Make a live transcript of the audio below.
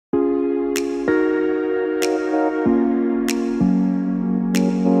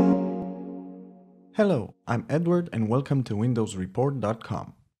Hello, I'm Edward and welcome to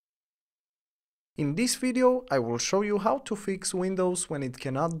windowsreport.com. In this video, I will show you how to fix Windows when it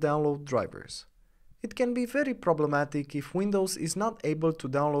cannot download drivers. It can be very problematic if Windows is not able to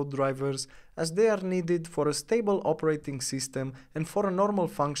download drivers as they are needed for a stable operating system and for a normal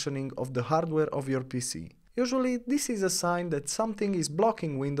functioning of the hardware of your PC. Usually, this is a sign that something is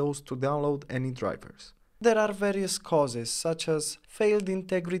blocking Windows to download any drivers. There are various causes, such as failed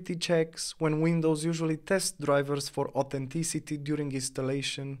integrity checks, when Windows usually tests drivers for authenticity during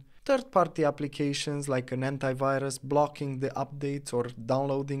installation, third-party applications like an antivirus blocking the updates or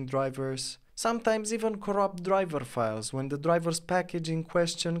downloading drivers, sometimes even corrupt driver files when the driver's package in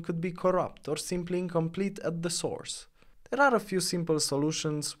question could be corrupt or simply incomplete at the source. There are a few simple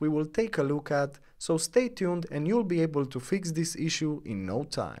solutions we will take a look at, so stay tuned and you'll be able to fix this issue in no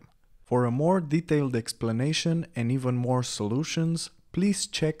time. For a more detailed explanation and even more solutions, please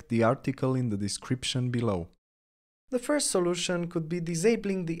check the article in the description below. The first solution could be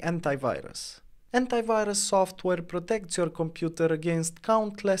disabling the antivirus. Antivirus software protects your computer against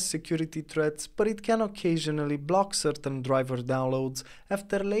countless security threats, but it can occasionally block certain driver downloads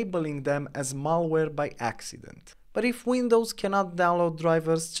after labeling them as malware by accident. But if Windows cannot download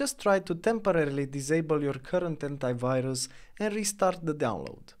drivers, just try to temporarily disable your current antivirus and restart the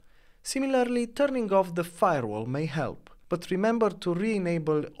download. Similarly, turning off the firewall may help, but remember to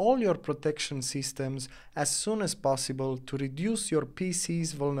re-enable all your protection systems as soon as possible to reduce your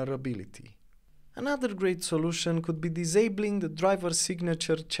PC's vulnerability. Another great solution could be disabling the driver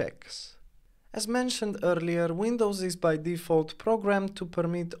signature checks. As mentioned earlier, Windows is by default programmed to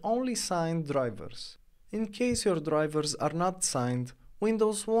permit only signed drivers. In case your drivers are not signed,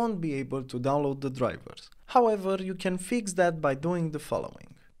 Windows won't be able to download the drivers. However, you can fix that by doing the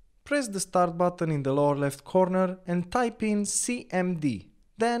following. Press the Start button in the lower left corner and type in CMD.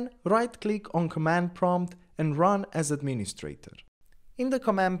 Then right-click on Command Prompt and Run as administrator. In the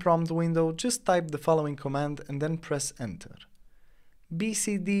Command Prompt window, just type the following command and then press Enter.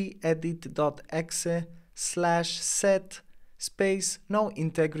 bcdedit.exe/set space no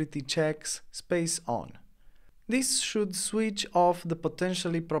integrity checks space on. This should switch off the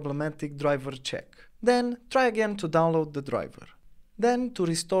potentially problematic driver check. Then try again to download the driver. Then, to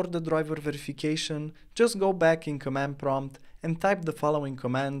restore the driver verification, just go back in Command Prompt and type the following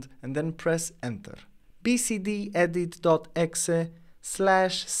command and then press Enter.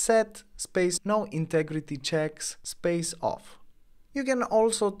 bcdedit.exe/set space no integrity checks space off. You can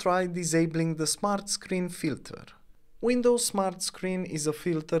also try disabling the SmartScreen filter. Windows SmartScreen is a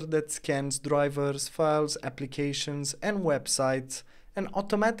filter that scans drivers, files, applications, and websites and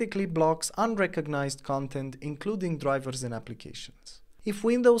automatically blocks unrecognized content, including drivers and applications. If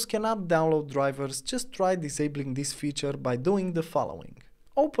Windows cannot download drivers, just try disabling this feature by doing the following.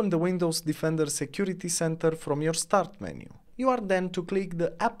 Open the Windows Defender Security Center from your Start menu. You are then to click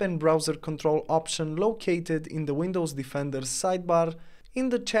the App and Browser Control option located in the Windows Defender sidebar. In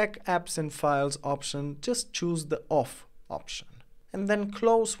the Check Apps and Files option, just choose the Off option. And then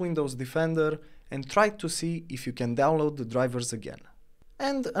close Windows Defender and try to see if you can download the drivers again.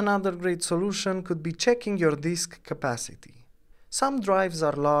 And another great solution could be checking your disk capacity. Some drives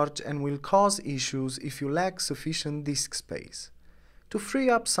are large and will cause issues if you lack sufficient disk space. To free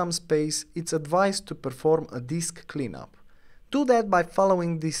up some space, it's advised to perform a disk cleanup. Do that by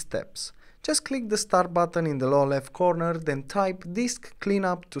following these steps. Just click the Start button in the lower left corner, then type Disk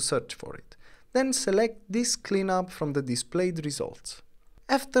Cleanup to search for it. Then select Disk Cleanup from the displayed results.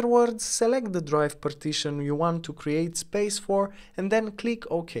 Afterwards, select the drive partition you want to create space for and then click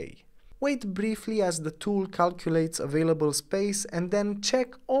OK. Wait briefly as the tool calculates available space and then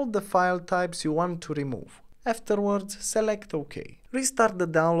check all the file types you want to remove. Afterwards, select OK. Restart the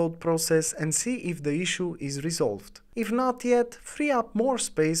download process and see if the issue is resolved. If not yet, free up more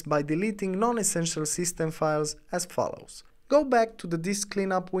space by deleting non-essential system files as follows. Go back to the Disk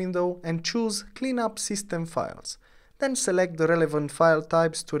Cleanup window and choose Cleanup System Files. Then select the relevant file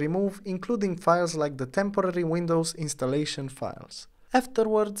types to remove, including files like the temporary Windows installation files.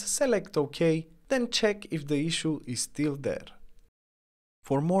 Afterwards, select OK, then check if the issue is still there.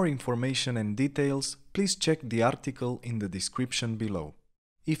 For more information and details, please check the article in the description below.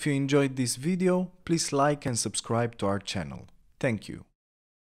 If you enjoyed this video, please like and subscribe to our channel. Thank you.